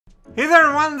Hey there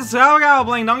everyone, this is Galgal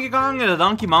playing Donkey Kong and the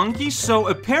Donkey Monkey. So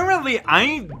apparently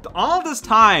all this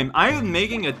time, I've been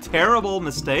making a terrible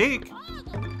mistake.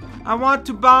 I want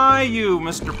to buy you,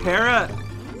 Mr. Parrot.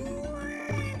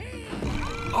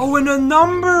 Oh, and a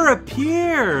number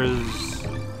appears.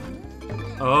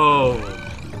 Oh,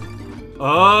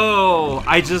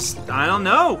 I don't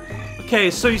know.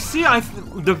 Okay, so you see,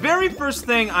 the very first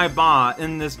thing I bought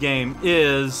in this game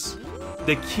is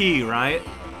the key, right?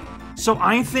 So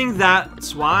I think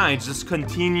that's why I just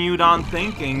continued on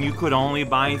thinking you could only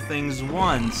buy things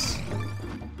once.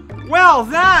 Well,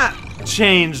 that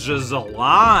changes a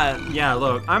lot. Yeah,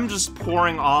 look, I'm just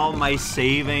pouring all my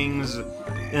savings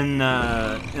in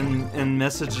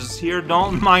messages here.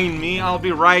 Don't mind me. I'll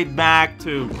be right back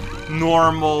to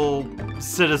normal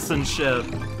citizenship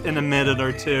in a minute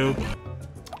or two.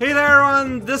 Hey there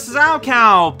everyone, this is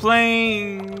Cow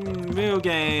playing video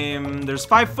game. There's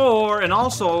 5-4 and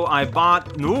also I bought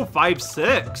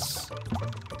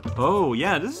 5-6. Oh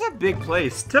yeah, this is a big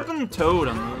place. Tippin'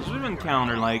 totems. We've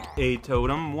encountered like a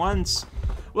totem once.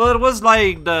 Well, it was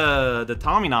like the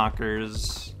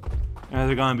Tommyknockers.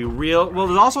 They're gonna be real. Well,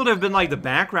 there's been like the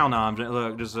background object.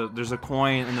 Look, there's a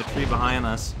coin in the tree behind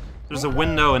us. There's a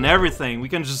window and everything. We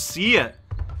can just see it.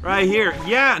 Right here.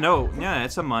 Yeah, no. Yeah,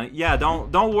 it's some money. Yeah,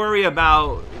 don't worry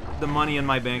about the money in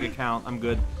my bank account. I'm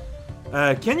good.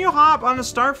 Can you hop on the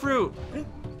star fruit?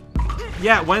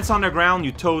 Yeah, when it's on the ground,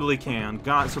 you totally can.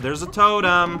 God, so there's a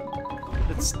totem.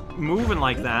 It's moving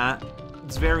like that.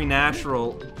 It's very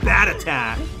natural. Bat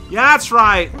attack. Yeah, that's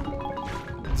right.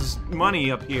 There's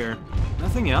money up here.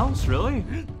 Nothing else, really?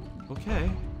 Okay.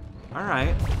 All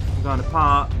right. I'm gonna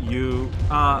pop you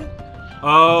up.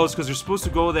 Oh, it's because you're supposed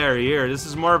to go there here. This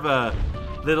is more of a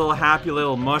little happy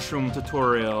little mushroom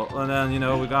tutorial. And then, you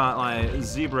know, we got like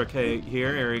zebra cake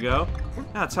here. Here we go.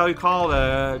 That's how you call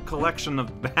a collection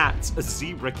of bats a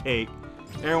zebra cake.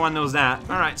 Everyone knows that.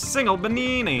 Alright, single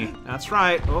banini. That's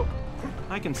right. Oh,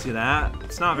 I can see that.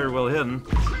 It's not very well hidden.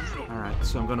 Alright,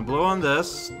 so I'm gonna blow on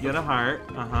this. Get a heart.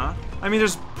 I mean,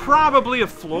 there's probably a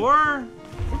floor.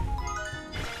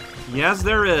 Yes,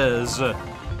 there is.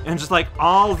 And just like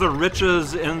all the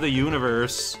riches in the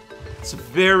universe, it's a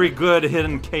very good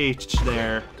hidden cage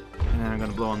there. And I'm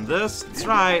gonna blow on this. That's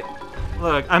right.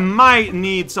 Look, I might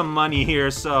need some money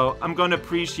here, so I'm gonna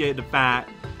appreciate the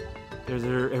fact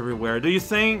they're everywhere. Do you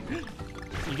think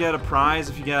you get a prize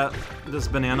if you get this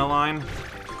banana line?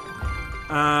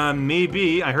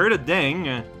 Maybe. I heard a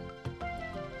ding.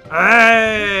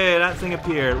 Hey, that thing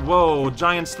appeared. Whoa,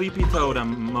 giant sleepy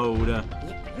totem mode.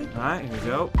 Alright, here we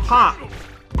go. Pop!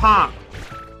 Pop!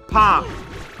 Pop!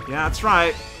 Yeah, that's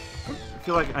right. I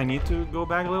feel like I need to go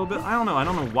back a little bit. I don't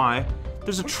know why.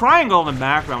 There's a triangle in the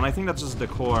background. I think that's just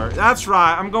decor. That's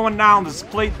right. I'm going down this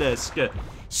plate disc.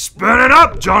 Spin it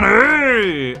up,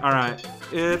 Johnny! Alright.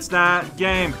 It's that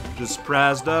game. Just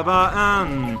press the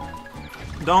button.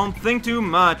 Don't think too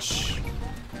much.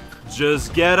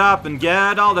 Just get up and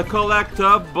get all the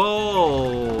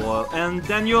collectible. And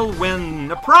then you'll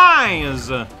win a prize!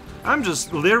 I'm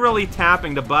just literally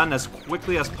tapping the button as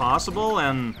quickly as possible,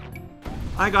 and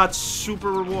I got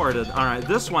super rewarded. Alright,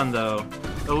 this one, though,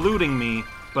 eluding me,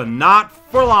 but not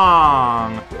for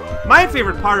long. My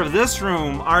favorite part of this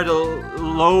room are the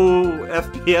low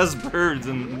FPS birds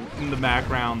in the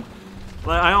background.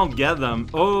 Like, I don't get them.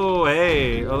 Oh,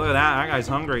 hey. Oh, look at that. That guy's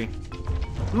hungry.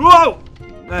 Whoa!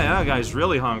 Hey, that guy's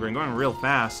really hungry and going real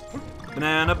fast.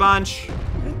 Banana bunch.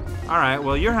 Alright,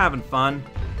 well, you're having fun.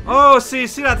 Oh, see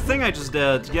that thing I just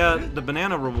did to get the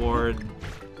banana reward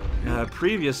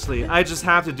previously. I just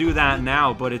have to do that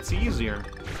now, but it's easier.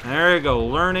 There you go,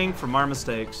 learning from our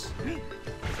mistakes.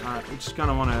 Alright, we just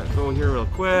gonna wanna go here real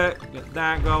quick, get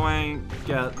that going,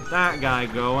 get that guy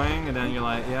going, and then you're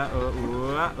like, yeah,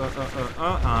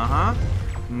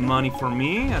 money for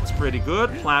me, that's pretty good.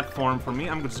 Platform for me,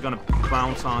 I'm just gonna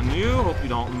bounce on you, hope you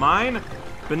don't mind.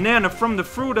 Banana from the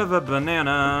fruit of a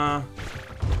banana.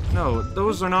 No,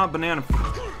 those are not banana.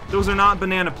 Those are not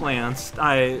banana plants.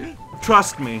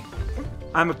 Trust me.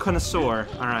 I'm a connoisseur.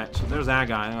 All right, so there's that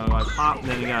guy. I'm gonna pop.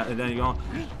 And then you go.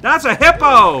 That's a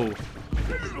hippo.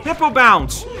 Hippo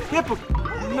bounce. Hippo.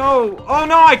 No. Oh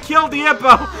no! I killed the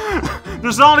hippo.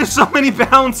 There's only so many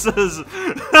bounces.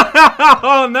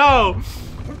 Oh no.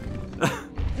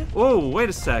 Oh, wait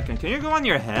a second. Can you go on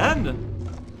your head?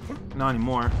 Not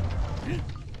anymore.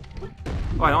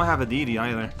 Oh, I don't have a DD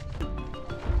either.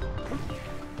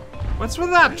 What's with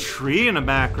that tree in the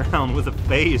background with a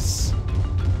face?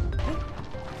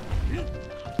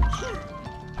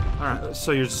 Alright,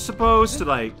 so you're supposed to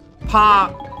like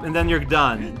pop and then you're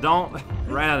done. Don't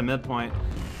right at the midpoint.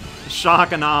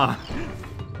 Shock and awe.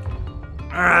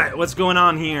 Alright, what's going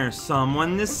on here?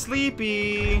 Someone is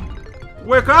sleepy.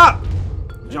 Wake up!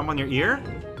 Jump on your ear?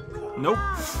 Nope.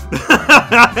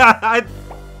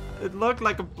 It looked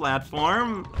like a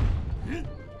platform.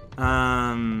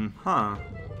 Huh.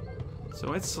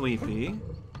 So it's sleepy.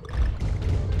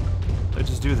 Let's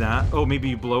just do that. Oh, maybe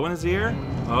you blow in his ear?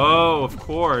 Oh, of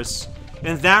course.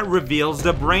 And that reveals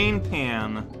the brain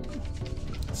pan.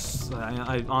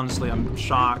 I honestly, I'm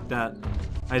shocked that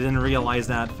I didn't realize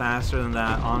that faster than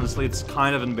that. Honestly, it's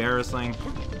kind of embarrassing.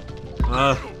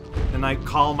 And I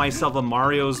call myself a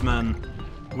Mario's man.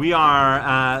 We are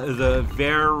at the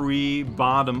very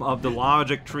bottom of the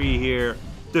logic tree here.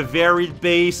 The very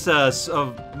basis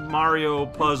of Mario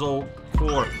Puzzle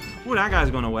 4. Ooh, that guy's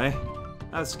going away.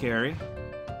 That's scary.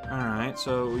 Alright,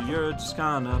 so you're just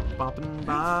kinda bopping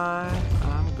by.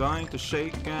 I'm going to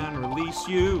shake and release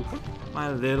you, my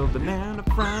little banana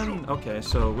friend. Okay,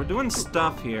 so we're doing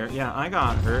stuff here. Yeah, I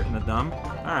got hurt in the dump.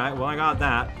 Alright, well, I got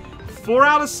that. 4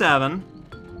 out of 7.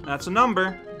 That's a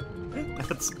number.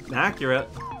 That's accurate.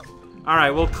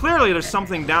 Alright, well, clearly there's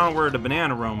something down where the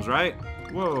banana roams, right?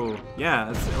 Whoa. Yeah,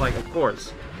 it's like, of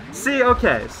course. See,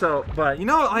 okay, so, but, you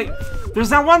know, like, there's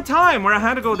that one time where I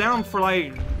had to go down for,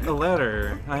 like, a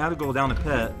letter. I had to go down a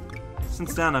pit.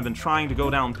 Since then, I've been trying to go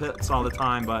down pits all the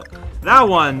time, but that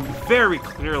one, very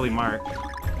clearly marked.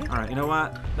 Alright, you know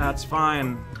what? That's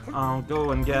fine. I'll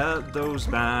go and get those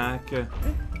back.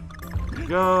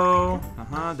 Go.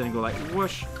 Then you go like,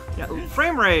 whoosh. Yeah,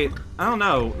 frame rate, I don't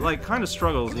know, like, kind of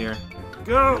struggles here.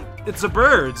 Go. It's the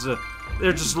birds.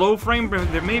 They're just low frame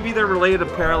rate. Maybe they're related to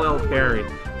parallel parry.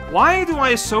 Why do I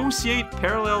associate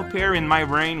parallel parry in my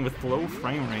brain with low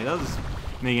frame rate? That doesn't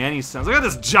make any sense. Look at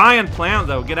this giant plant,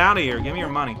 though. Get out of here. Give me your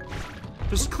money.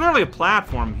 There's clearly a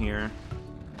platform here.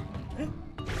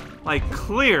 Like,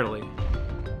 clearly.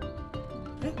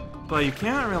 But you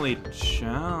can't really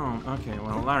jump. Okay,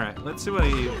 well, alright. Let's see what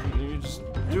you just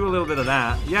do a little bit of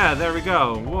that. Yeah, there we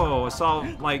go. Whoa, I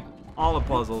solved, like, all the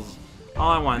puzzles.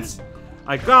 All at once.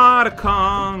 I got a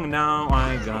Kong, now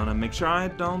I gotta make sure I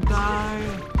don't die.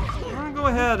 I'm gonna go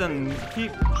ahead and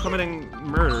keep committing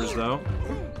murders, though.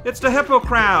 It's the hippo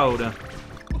crowd!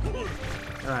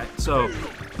 Alright, so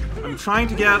I'm trying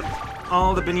to get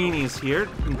all the baninis here,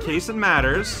 in case it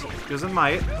matters, because it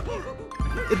might.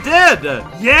 It did!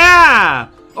 Yeah!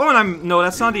 Oh, and no,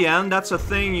 that's not the end. That's a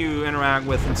thing you interact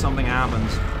with and something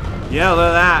happens. Yeah,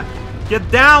 look at that. Get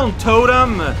down,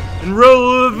 Totem, and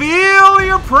reveal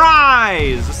your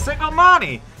prize! A single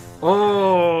money!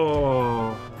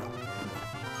 Oh.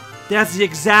 That's the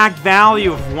exact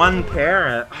value of one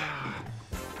parrot.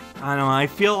 I don't know, I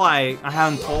feel like I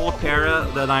haven't told a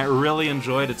parrot that I really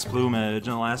enjoyed its plumage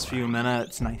in the last few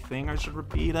minutes, and I think I should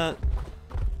repeat it.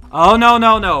 Oh, no,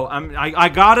 no, no. I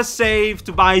gotta save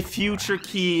to buy future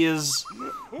keys.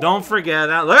 Don't forget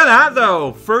that. Look at that,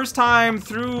 though. First time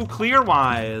through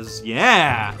Clearwise.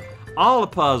 Yeah. All the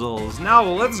puzzles. Now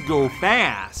let's go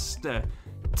fast.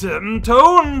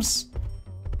 Totems.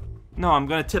 No, I'm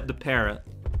gonna tip the parrot.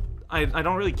 I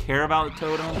don't really care about the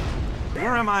totem.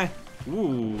 Where am I?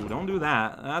 Ooh, don't do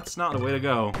that. That's not the way to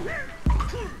go.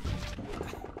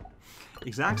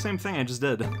 Exact same thing I just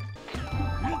did.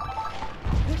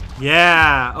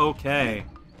 Yeah, okay.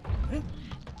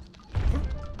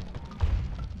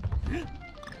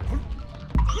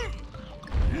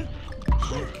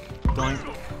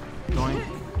 Doink,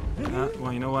 doink.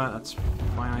 Well, you know what? That's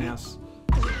fine, I guess.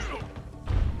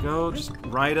 Go, just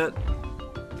ride it.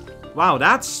 Wow,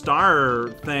 that star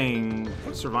thing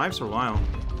survives for a while.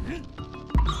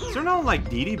 Is there no, like,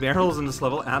 DD barrels in this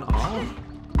level at all?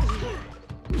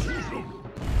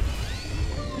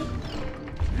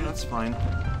 That's fine.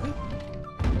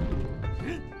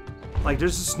 Like,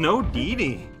 there's just no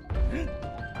DD.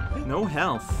 No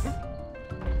health.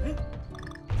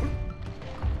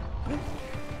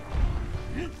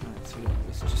 Let's see,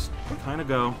 let's just kind of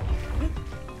go.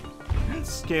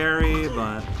 It's scary,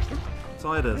 but that's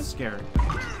all it is, scary.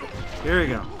 Here we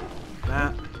go.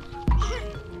 That.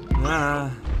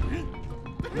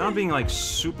 Not being, like,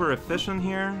 super efficient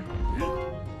here.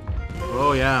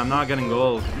 Oh, yeah, I'm not getting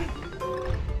gold.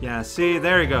 Yeah, see,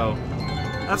 there you go.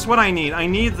 That's what I need. I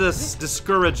need this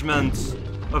discouragement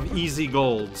of easy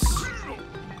golds.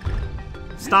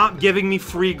 Stop giving me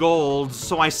free golds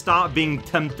so I stop being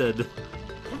tempted.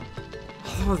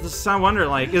 Oh, this, I wonder,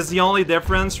 like, is the only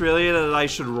difference really that I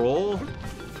should roll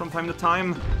from time to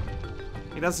time?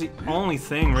 Like, that's the only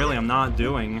thing really I'm not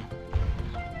doing.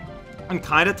 I'm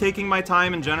kind of taking my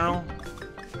time in general.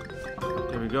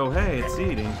 There we go. Hey, it's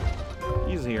eating.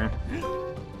 Easier.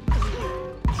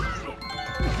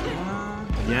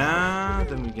 Yeah,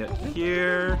 then we get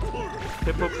here.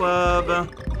 Hippo Club.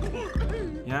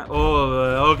 Yeah,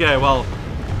 oh, okay, well,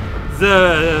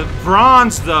 the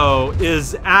bronze, though,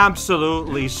 is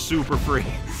absolutely super free.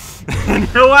 And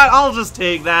you know what? I'll just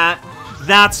take that.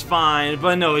 That's fine.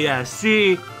 But no, yeah,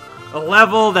 see, a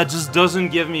level that just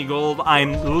doesn't give me gold.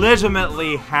 I'm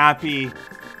legitimately happy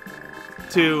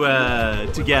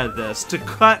to get this, to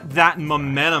cut that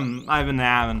momentum I've been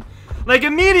having. Like,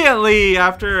 immediately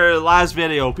after last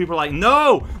video, people are like,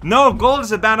 no, gold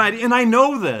is a bad idea, and I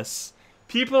know this.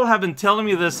 People have been telling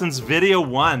me this since video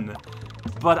 1,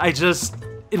 but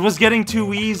it was getting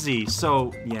too easy,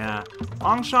 so, yeah.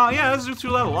 Long shot, yeah, let's do 2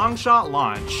 level. Long shot,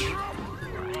 launch.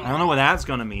 I don't know what that's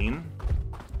gonna mean.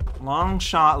 Long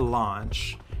shot,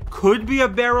 launch. Could be a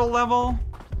barrel level?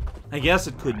 I guess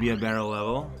it could be a barrel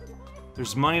level.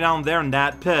 There's money down there in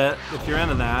that pit, if you're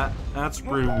into that. That's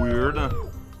pretty weird.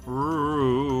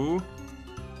 Ooh.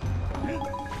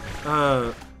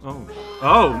 Well,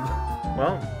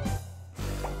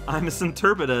 I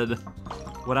misinterpreted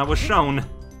what I was shown.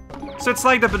 So it's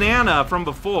like the banana from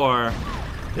before.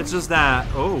 It's just that.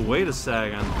 Oh, wait a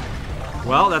second.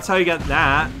 Well, that's how you get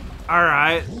that.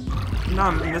 Alright. No,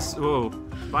 I'm oh,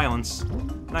 violence.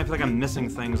 And I feel like I'm missing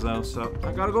things though, so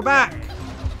I gotta go back.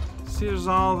 See, there's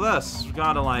all this. We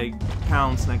gotta like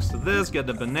pounce next to this, get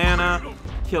the banana,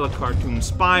 kill a cartoon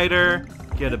spider,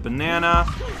 get a banana,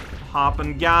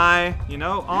 hopping guy, you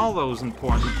know, all those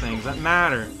important things that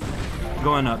matter.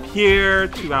 Going up here,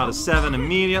 2 out of 7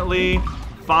 immediately.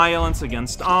 Violence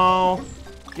against all.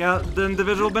 Get the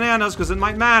individual bananas, because it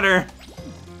might matter.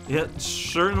 It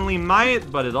certainly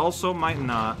might, but it also might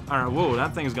not. Alright, whoa,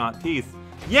 that thing's got teeth.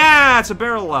 Yeah, it's a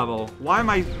barrel level. Why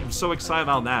am I so excited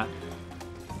about that?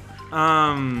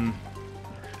 I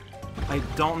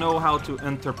don't know how to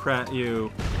interpret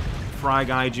you, Fry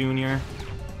Guy Jr.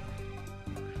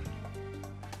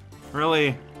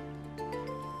 Really?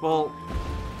 Well,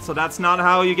 so that's not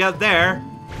how you get there.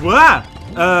 What?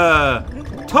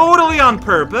 Totally on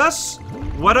purpose?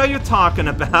 What are you talking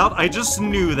about? I just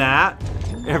knew that.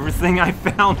 Everything I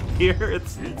found here,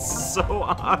 it's so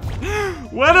odd.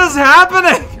 What is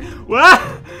happening? What?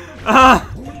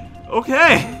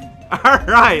 Okay.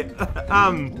 Alright.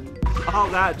 All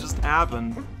that just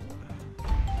happened.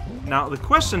 Now, the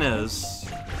question is,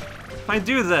 if I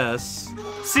do this...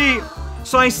 See,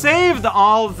 so I saved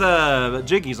all the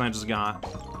jiggies I just got.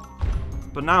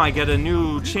 But now I get a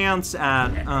new chance at,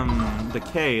 the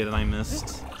K that I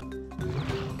missed.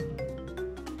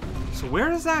 So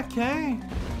where is that K?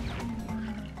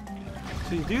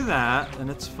 So you do that, and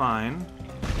it's fine.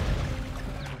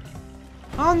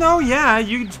 Oh no, yeah,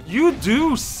 you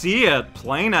do see it,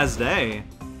 plain as day.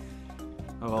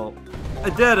 Oh, well, I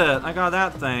did it. I got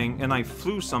that thing, and I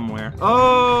flew somewhere.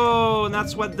 Oh, and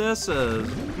that's what this is.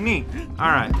 Neat. All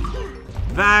right,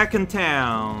 back in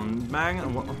town.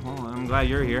 Oh, I'm glad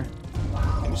you're here.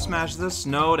 Can you smash this?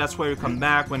 No, that's where you come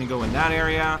back when you go in that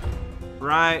area.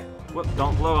 Right. Whoop,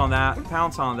 don't blow on that.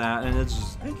 Pounce on that, and it's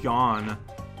just gone.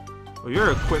 Well, you're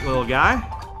a quick little guy.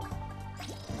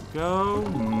 Go.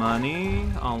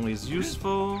 Money. Always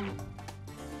useful.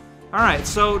 Alright,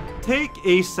 so take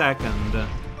a second.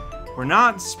 We're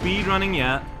not speedrunning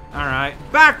yet. Alright.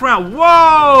 Background.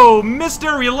 Whoa!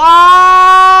 Mystery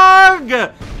log!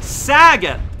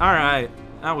 Saget. Alright.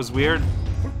 That was weird.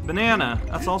 Banana.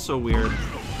 That's also weird.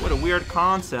 What a weird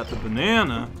concept, a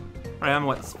banana. Alright, I'm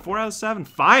what, 4 out of 7?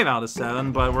 5 out of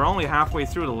 7, but we're only halfway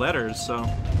through the letters, so...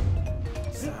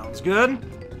 Sounds good.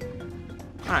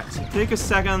 Alright, so take a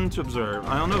second to observe.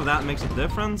 I don't know if that makes a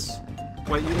difference.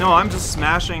 Wait, no, I'm just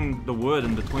smashing the wood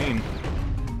in between.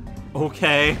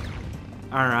 Okay.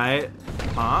 Alright.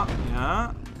 Pop,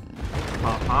 yeah.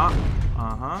 Pop, pop.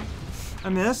 Uh-huh. I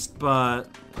missed, but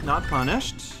not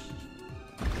punished.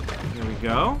 Here we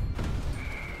go.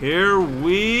 Here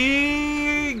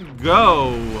we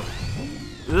go.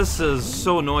 This is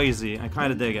so noisy. I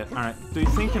kind of dig it. Alright, do you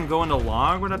think I'm going to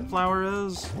log where that flower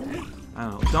is? I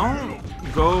don't know. Don't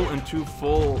go into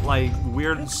full, like,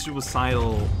 weird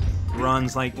suicidal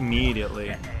runs, like,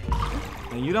 immediately.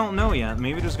 And you don't know yet.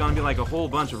 Maybe there's gonna be, like, a whole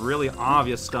bunch of really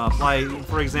obvious stuff. Like,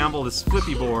 for example, this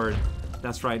flippy board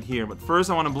that's right here. But first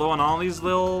I want to blow on all these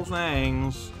little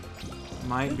things.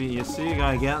 Might be, you see, you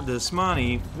gotta get this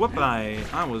money. Whoop-I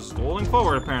was rolling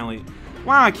forward, apparently.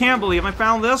 Wow, I can't believe I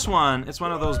found this one. It's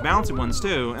one of those bouncy ones,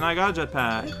 too. And I got a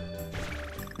jetpack.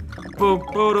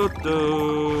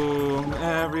 Boo-boo-doo-doo.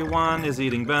 Everyone is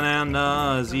eating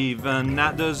bananas, even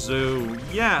at the zoo.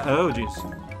 Yeah, oh, jeez.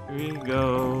 Here we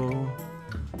go.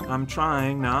 I'm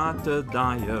trying not to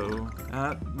die, yo.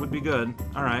 That would be good.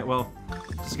 Alright, well,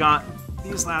 just got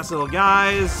these last little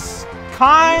guys.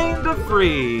 Kind of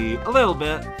free. A little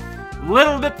bit.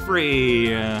 Little bit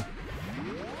free.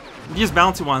 These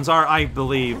bouncy ones are, I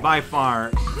believe, by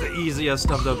far the easiest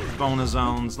of the bonus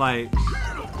zones. Like,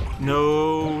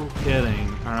 no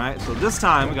kidding. Alright, so this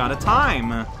time we got a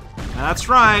time. That's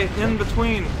right, in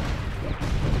between.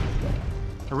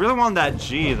 I really want that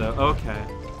G, though. Okay.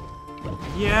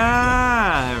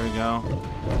 Yeah, there we go.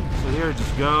 So here,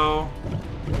 just go.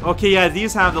 Okay, yeah,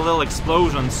 these have the little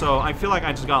explosions, so I feel like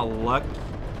I just got lucky.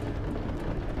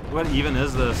 What even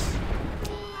is this?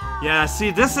 Yeah, see,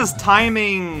 this is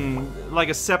timing, like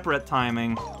a separate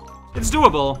timing. It's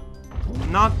doable.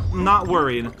 Not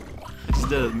worried. I just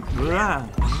did it.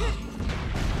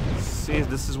 See,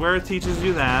 this is where it teaches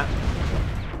you that.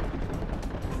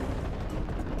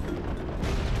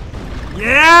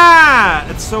 Yeah!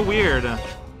 It's so weird.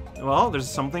 Well, there's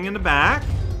something in the back.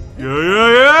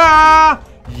 Yeah!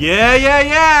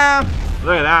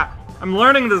 Look at that. I'm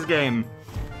learning this game.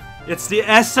 It's the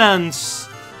essence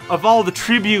of all the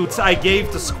tributes I gave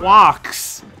to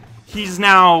Squawks. He's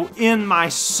now in my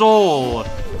soul.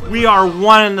 We are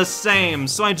one and the same,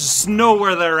 so I just know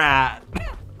where they're at.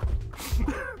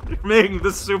 You're making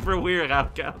this super weird. I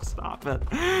can't stop it.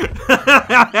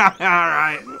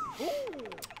 Alright.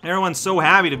 Everyone's so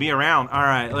happy to be around.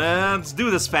 Alright, let's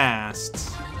do this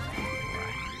fast.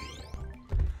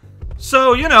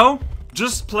 So, you know,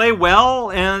 just play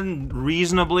well and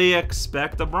reasonably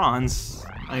expect a bronze.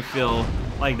 I feel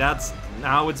like that's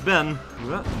how it's been.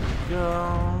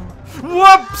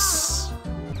 Whoops!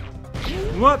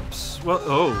 Whoops! Well,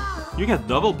 oh, you get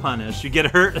double punish. You get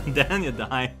hurt and then you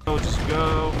die. Oh, just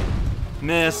go.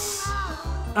 Miss.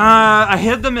 I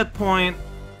hit the midpoint.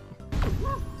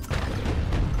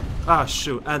 Ah,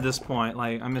 shoot, at this point,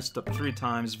 like, I missed up 3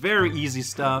 times. Very easy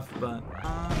stuff, but...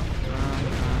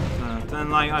 Then,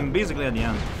 like, I'm basically at the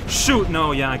end. Shoot,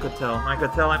 no, yeah, I could tell. I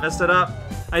could tell I messed it up.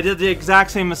 I did the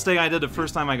exact same mistake I did the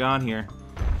first time I got here.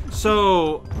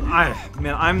 So,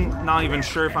 man, I'm not even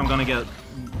sure if I'm gonna get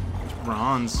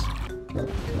bronze.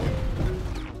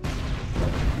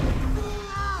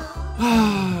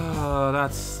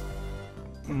 That's...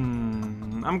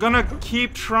 I'm gonna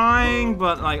keep trying,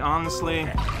 but, like, honestly...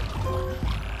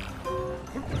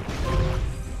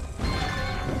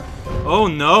 Oh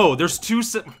no, there's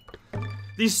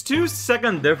these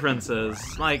 2-second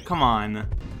differences. Like, come on.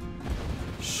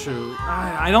 Shoot.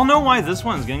 I don't know why this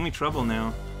one's getting me trouble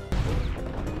now.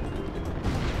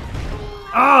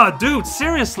 Ah, dude,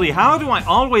 seriously, how do I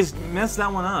always mess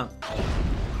that one up?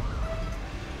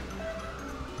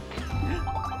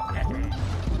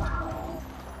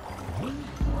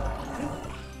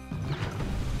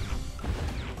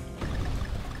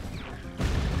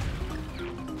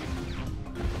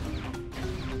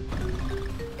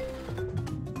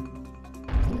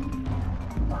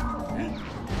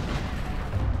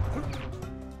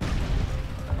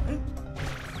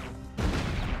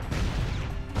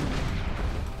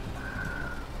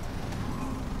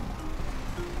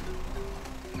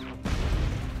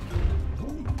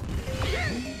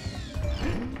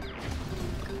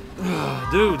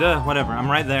 Dude, whatever. I'm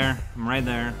right there. I'm right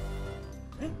there.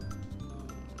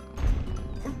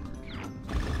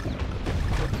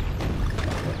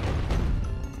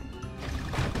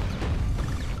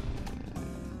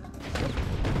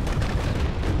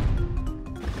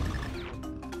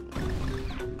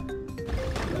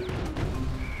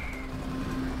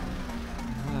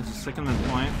 That's a second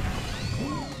midpoint.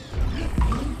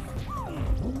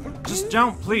 Just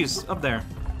jump, please. Up there.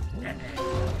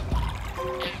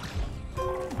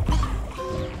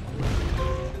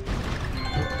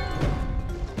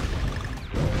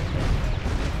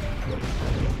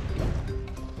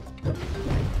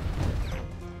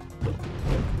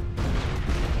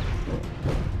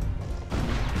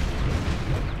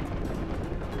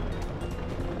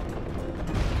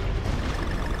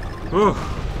 Ooh.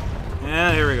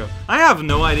 Yeah, here we go. I have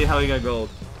no idea how you get gold.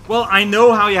 Well, I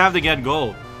know how you have to get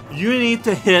gold. You need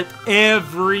to hit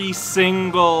every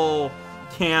single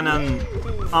cannon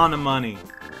on the money.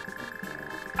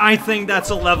 I think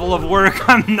that's a level of work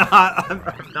I'm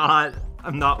not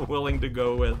willing to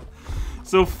go with.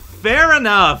 So fair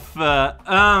enough. But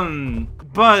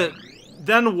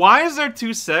then why is there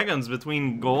 2 seconds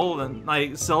between gold and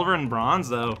like silver and bronze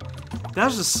though?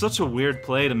 That's just such a weird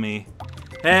play to me.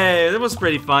 Hey, it was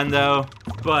pretty fun though.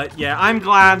 But yeah, I'm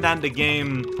glad that the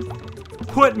game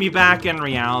put me back in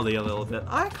reality a little bit.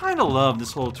 I kind of love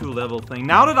this whole 2-level thing.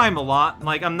 Now that I am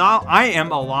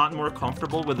a lot more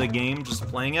comfortable with the game just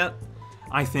playing it.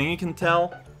 I think you can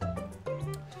tell.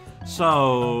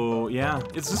 So, yeah,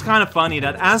 it's just kind of funny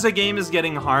that as the game is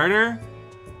getting harder,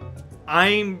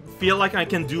 I feel like I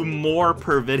can do more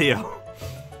per video.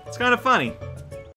 It's kind of funny.